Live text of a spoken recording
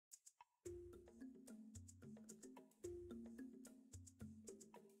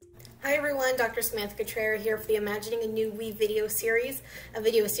Hi everyone, Dr. Samantha Cottrera here for the Imagining a New We video series, a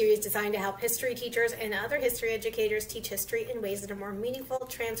video series designed to help history teachers and other history educators teach history in ways that are more meaningful,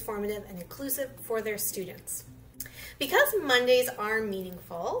 transformative, and inclusive for their students. Because Mondays are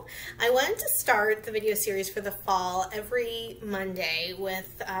meaningful, I wanted to start the video series for the fall every Monday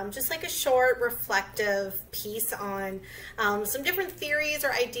with just like a short reflective piece on some different theories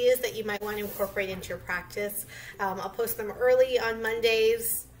or ideas that you might want to incorporate into your practice. I'll post them early on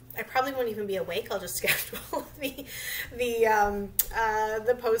Mondays. I probably won't even be awake. I'll just schedule the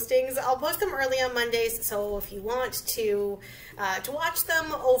postings. I'll post them early on Mondays, so if you want to watch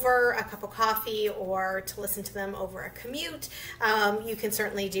them over a cup of coffee or to listen to them over a commute, you can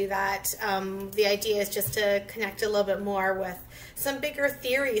certainly do that. The idea is just to connect a little bit more with some bigger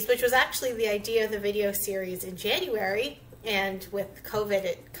theories, which was actually the idea of the video series in January. And with COVID,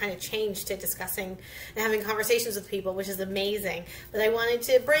 it kind of changed to discussing and having conversations with people, which is amazing. But I wanted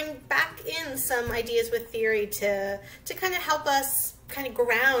to bring back in some ideas with theory to kind of help us kind of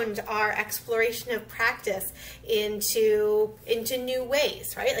ground our exploration of practice into new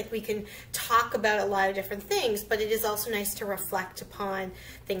ways, right? Like we can talk about a lot of different things, but it is also nice to reflect upon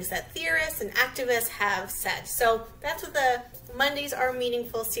things that theorists and activists have said. So that's what the Mondays Are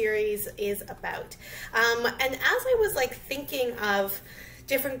Meaningful series is about. And as I was like thinking of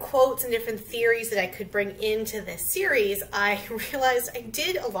different quotes and different theories that I could bring into this series, I realized I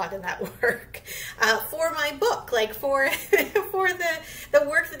did a lot of that work for my book, like for the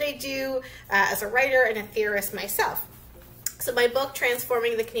work that I do as a writer and a theorist myself. So my book,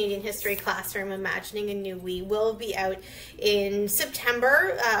 Transforming the Canadian History Classroom, Imagining a New We, will be out in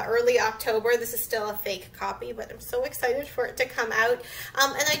September, early October. This is still a fake copy, but I'm so excited for it to come out.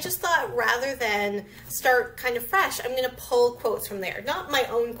 And I just thought rather than start kind of fresh, I'm going to pull quotes from there. Not my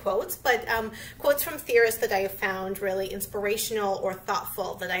own quotes, but quotes from theorists that I have found really inspirational or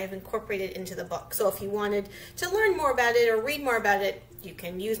thoughtful that I have incorporated into the book. So if you wanted to learn more about it or read more about it, you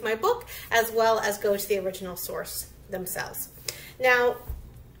can use my book as well as go to the original source themselves. Now,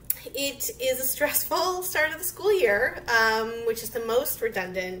 it is a stressful start of the school year, which is the most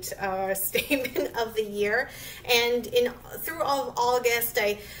redundant statement of the year. And through all of August,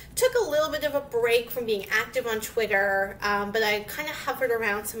 I took a little bit of a break from being active on Twitter, but I kind of hovered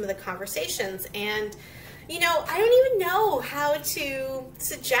around some of the conversations. And, you know, I don't even know how to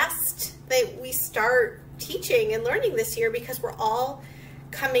suggest that we start teaching and learning this year because we're all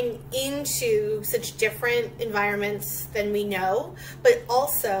coming into such different environments than we know, but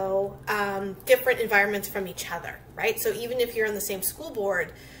also different environments from each other, right? So even if you're in the same school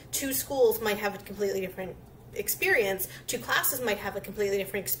board, two schools might have a completely different experience, two classes might have a completely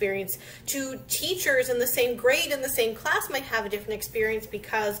different experience, two teachers in the same grade in the same class might have a different experience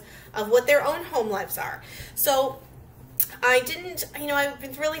because of what their own home lives are. So I've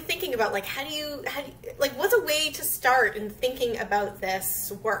been really thinking about like, like what's a way to start in thinking about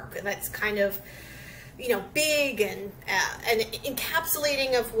this work that's kind of, you know, big and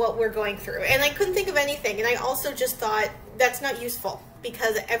encapsulating of what we're going through. And I couldn't think of anything. And I also just thought that's not useful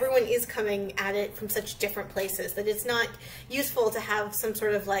because everyone is coming at it from such different places that it's not useful to have some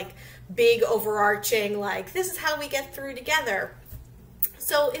sort of like big overarching, like, this is how we get through together.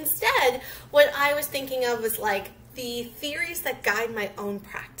 So instead, what I was thinking of was like, the theories that guide my own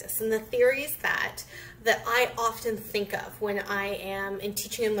practice and the theories that I often think of when I am in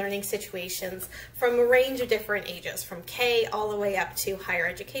teaching and learning situations from a range of different ages, from K all the way up to higher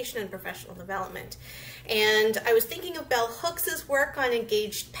education and professional development. And I was thinking of Bell Hooks's work on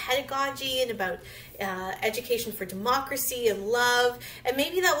engaged pedagogy and about education for democracy and love, and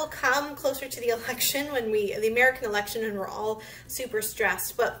maybe that will come closer to the election, the American election, when we're all super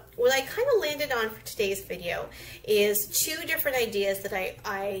stressed. But what I kind of landed on for today's video is two different ideas that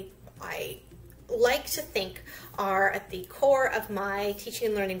I like to think are at the core of my teaching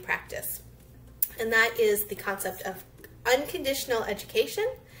and learning practice. And that is the concept of unconditional education,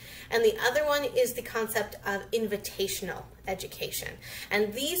 and the other one is the concept of invitational education.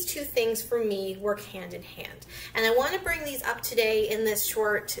 And these two things for me work hand in hand. And I want to bring these up today in this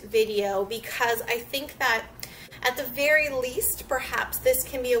short video because I think that at the very least, perhaps this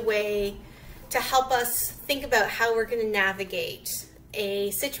can be a way to help us think about how we're going to navigate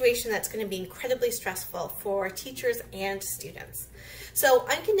a situation that's going to be incredibly stressful for teachers and students. So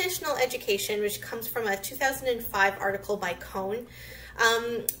unconditional education, which comes from a 2005 article by Kohn,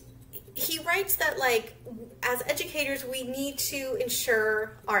 he writes that, like, as educators, we need to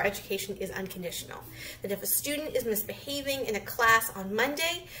ensure our education is unconditional. That if a student is misbehaving in a class on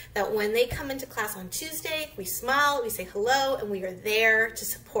Monday, that when they come into class on Tuesday, we smile, we say hello, and we are there to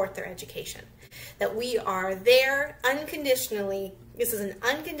support their education. That we are there unconditionally This is an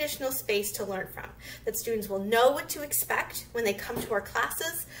unconditional space to learn from, that students will know what to expect when they come to our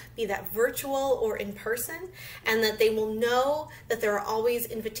classes, be that virtual or in person, and that they will know that there are always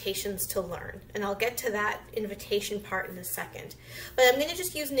invitations to learn. And I'll get to that invitation part in a second. But I'm going to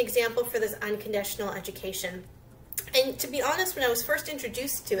just use an example for this unconditional education. And to be honest, when I was first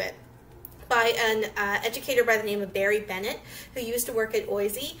introduced to it, by an educator by the name of Barry Bennett, who used to work at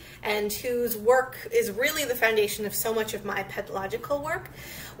OISE and whose work is really the foundation of so much of my pedagogical work.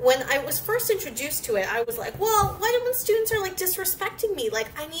 When I was first introduced to it, I was like, well, why do when students are like disrespecting me? Like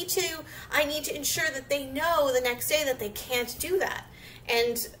I need to ensure that they know the next day that they can't do that.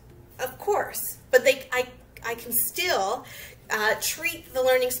 And of course, but I can still treat the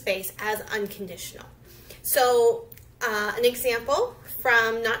learning space as unconditional. So an example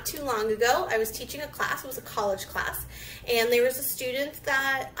from not too long ago, I was teaching a class, it was a college class, and there was a student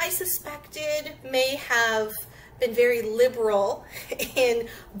that I suspected may have been very liberal in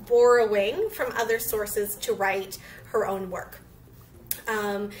borrowing from other sources to write her own work.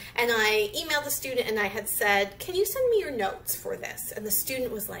 And I emailed the student and I had said, can you send me your notes for this? And the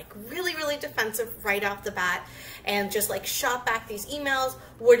student was like really, really defensive right off the bat and just like shot back these emails.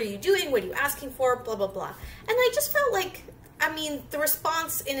 What are you doing? What are you asking for? Blah, blah, blah. And I just felt like, I mean, the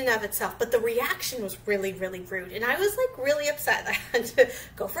response in and of itself, but the reaction was really, really rude. And I was like really upset. I had to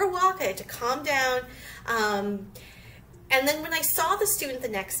go for a walk. I had to calm down. And then when I saw the student the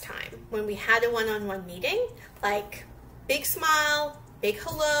next time, when we had a one-on-one meeting, like big smile, big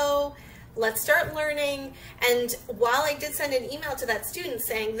hello, let's start learning. And while I did send an email to that student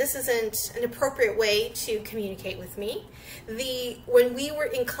saying this isn't an appropriate way to communicate with me, when we were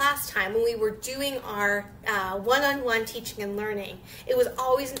in class time, when we were doing our one-on-one teaching and learning, it was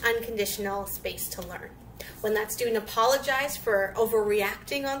always an unconditional space to learn. When that student apologized for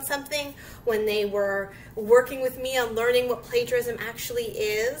overreacting on something, when they were working with me on learning what plagiarism actually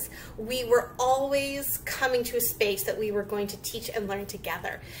is, we were always coming to a space that we were going to teach and learn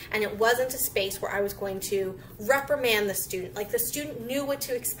together. And it wasn't a space where I was going to reprimand the student. Like the student knew what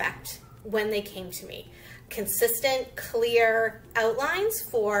to expect when they came to me. Consistent, clear outlines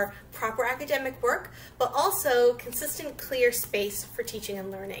for proper academic work, but also consistent, clear space for teaching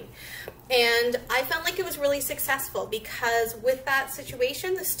and learning. And I felt like it was really successful because with that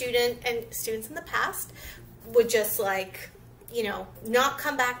situation, the student and students in the past would just like, you know, not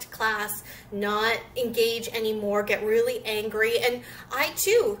come back to class, not engage anymore, get really angry. And I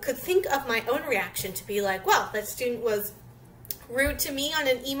too could think of my own reaction to be like, well, that student was rude to me on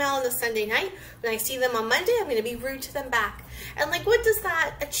an email on a Sunday night. When I see them on Monday, I'm going to be rude to them back. And like, what does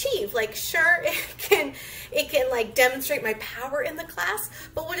that achieve? Like, sure, it can like demonstrate my power in the class,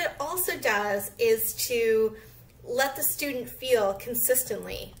 but what it also does is to let the student feel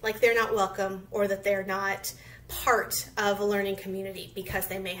consistently like they're not welcome or that they're not part of a learning community because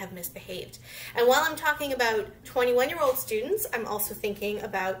they may have misbehaved. And while I'm talking about 21-year-old students, I'm also thinking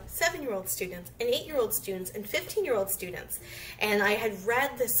about 7-year-old students and 8-year-old students and 15-year-old students. And I had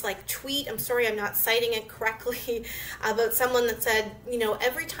read this like tweet, I'm sorry I'm not citing it correctly, about someone that said, you know,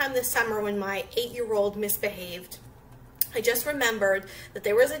 every time this summer when my 8-year-old misbehaved, I just remembered that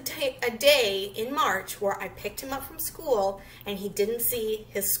there was a day in March where I picked him up from school and he didn't see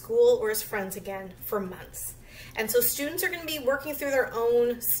his school or his friends again for months. And so students are going to be working through their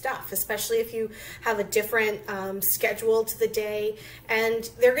own stuff, especially if you have a different schedule to the day, and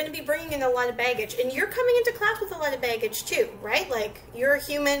they're going to be bringing in a lot of baggage. And you're coming into class with a lot of baggage too, right? Like, you're a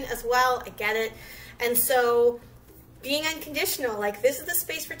human as well, I get it. And so being unconditional, like, this is the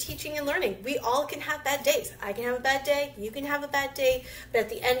space for teaching and learning. We all can have bad days. I can have a bad day, you can have a bad day, but at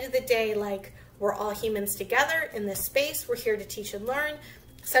the end of the day, like, we're all humans together in this space. We're here to teach and learn.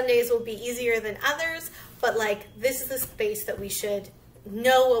 Some days will be easier than others, but like, this is the space that we should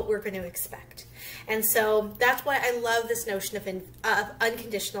know what we're going to expect. And so that's why I love this notion of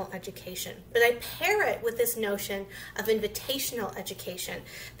unconditional education. But I pair it with this notion of invitational education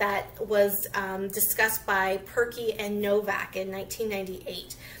that was discussed by Purkey and Novak in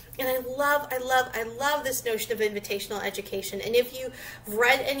 1998. And I love this notion of invitational education. And if you've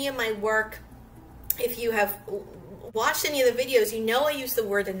read any of my work, if you have watched any of the videos, you know I use the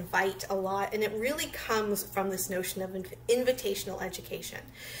word invite a lot, and it really comes from this notion of invitational education.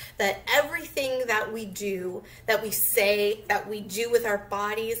 That everything that we do, that we say, that we do with our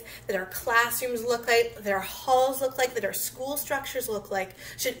bodies, that our classrooms look like, that our halls look like, that our school structures look like,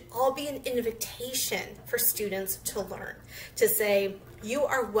 should all be an invitation for students to learn. To say, you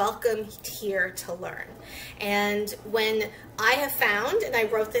are welcome here to learn. And when I have found, and I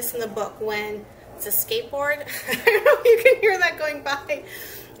wrote this in the book, when it's a skateboard, I don't know if you can hear that going by.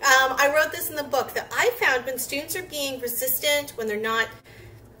 I wrote this in the book, that I found when students are being resistant, when they're not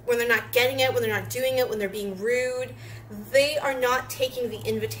getting it, when they're not doing it, when they're being rude, they are not taking the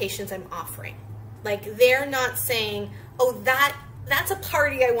invitations I'm offering. Like, they're not saying, oh, that's a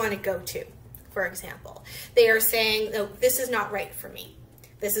party I want to go to, for example. They are saying, no, this is not right for me.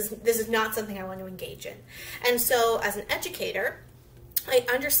 This is not something I want to engage in. And so as an educator, I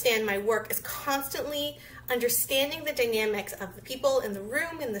understand my work is constantly understanding the dynamics of the people in the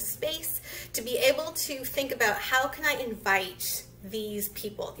room, in the space, to be able to think about how can I invite these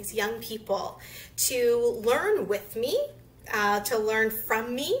people, these young people, to learn with me, to learn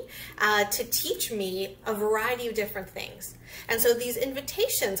from me, to teach me a variety of different things. And so these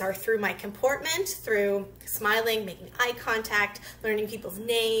invitations are through my comportment, through smiling, making eye contact, learning people's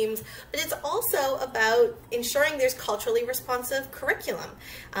names, but it's also about ensuring there's culturally responsive curriculum.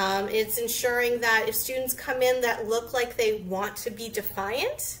 It's ensuring that if students come in that look like they want to be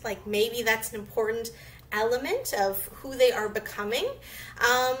defiant, like maybe that's an important element of who they are becoming,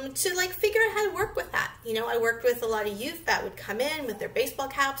 to like figure out how to work with that. You know, I worked with a lot of youth that would come in with their baseball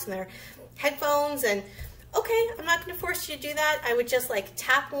caps and their headphones, and okay, I'm not going to force you to do that. I would just like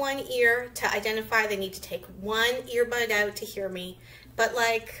tap one ear to identify they need to take one earbud out to hear me. But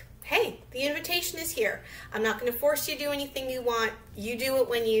like, hey, the invitation is here. I'm not going to force you to do anything you want. You do it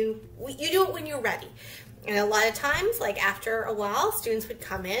when you do it when you're ready. And a lot of times, like after a while, students would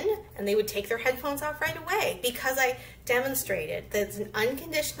come in and they would take their headphones off right away because I demonstrated that it's an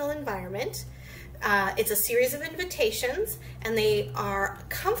unconditional environment. It's a series of invitations, and they are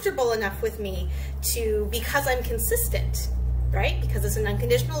comfortable enough with me to, because I'm consistent, right? Because it's an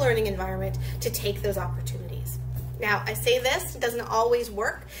unconditional learning environment, to take those opportunities. Now, I say this, it doesn't always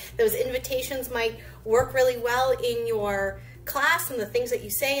work. Those invitations might work really well in your class and the things that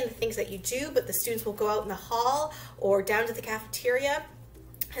you say and the things that you do, but the students will go out in the hall or down to the cafeteria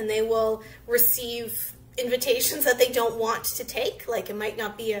and they will receive invitations that they don't want to take. Like, it might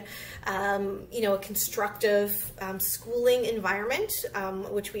not be a a constructive schooling environment,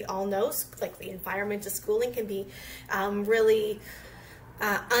 which we all know, like the environment of schooling can be really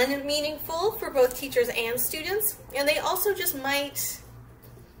unmeaningful for both teachers and students. And they also just might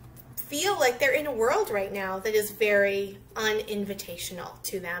feel like they're in a world right now that is very uninvitational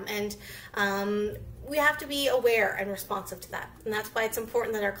to them. And we have to be aware and responsive to that. And that's why it's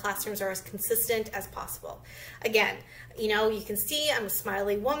important that our classrooms are as consistent as possible. Again, you know, you can see I'm a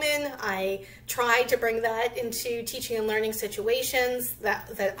smiley woman. I try to bring that into teaching and learning situations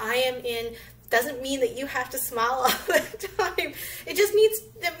that I am in. Doesn't mean that you have to smile all the time. It just means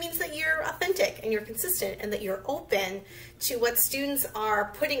that you're authentic and you're consistent and that you're open to what students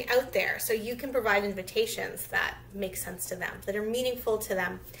are putting out there, so you can provide invitations that make sense to them, that are meaningful to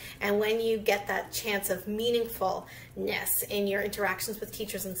them. And when you get that chance of meaningfulness in your interactions with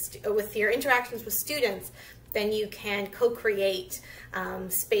teachers and with your interactions with students, then you can co-create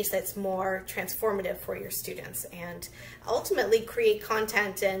space that's more transformative for your students and ultimately create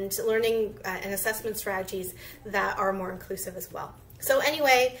content and learning and assessment strategies that are more inclusive as well. So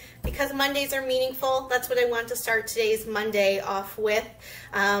anyway, because Mondays are meaningful, that's what I want to start today's Monday off with.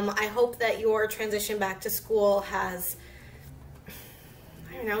 I hope that your transition back to school has,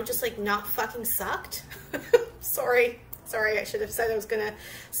 I don't know, just like not fucking sucked. Sorry, I should have said I was gonna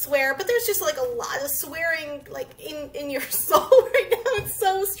swear, but there's just like a lot of swearing like in your soul right now. It's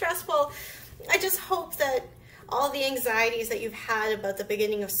so stressful. I just hope that all the anxieties that you've had about the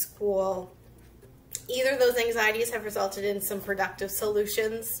beginning of school, either those anxieties have resulted in some productive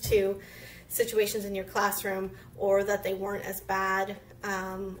solutions to situations in your classroom, or that they weren't as bad,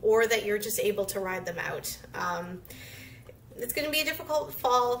 or that you're just able to ride them out. It's going to be a difficult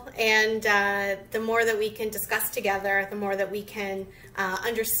fall, and the more that we can discuss together, the more that we can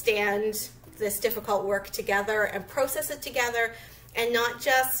understand this difficult work together and process it together, and not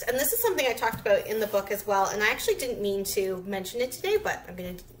just, and this is something I talked about in the book as well, and I actually didn't mean to mention it today, but I'm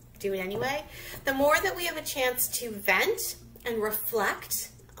going to do it anyway. The more that we have a chance to vent and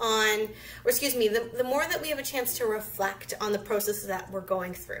reflect on, or excuse me, the more that we have a chance to reflect on the processes that we're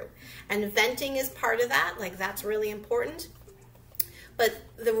going through. And venting is part of that, like that's really important. But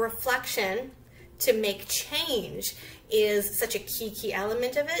the reflection to make change is such a key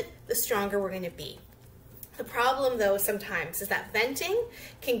element of it, the stronger we're going to be. The problem, though, sometimes is that venting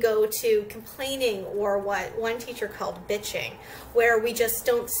can go to complaining, or what one teacher called bitching, where we just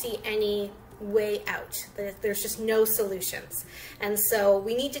don't see any way out. There's just no solutions. And so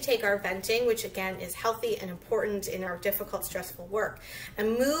we need to take our venting, which again is healthy and important in our difficult, stressful work,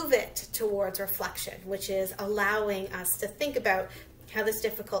 and move it towards reflection, which is allowing us to think about how this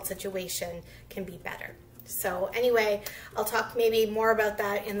difficult situation can be better. So anyway, I'll talk maybe more about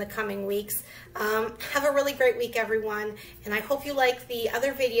that in the coming weeks. Have a really great week, everyone. And I hope you like the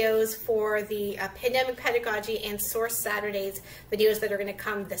other videos for the Pandemic Pedagogy and Source Saturdays videos that are going to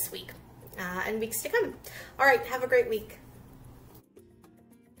come this week and weeks to come. All right, have a great week.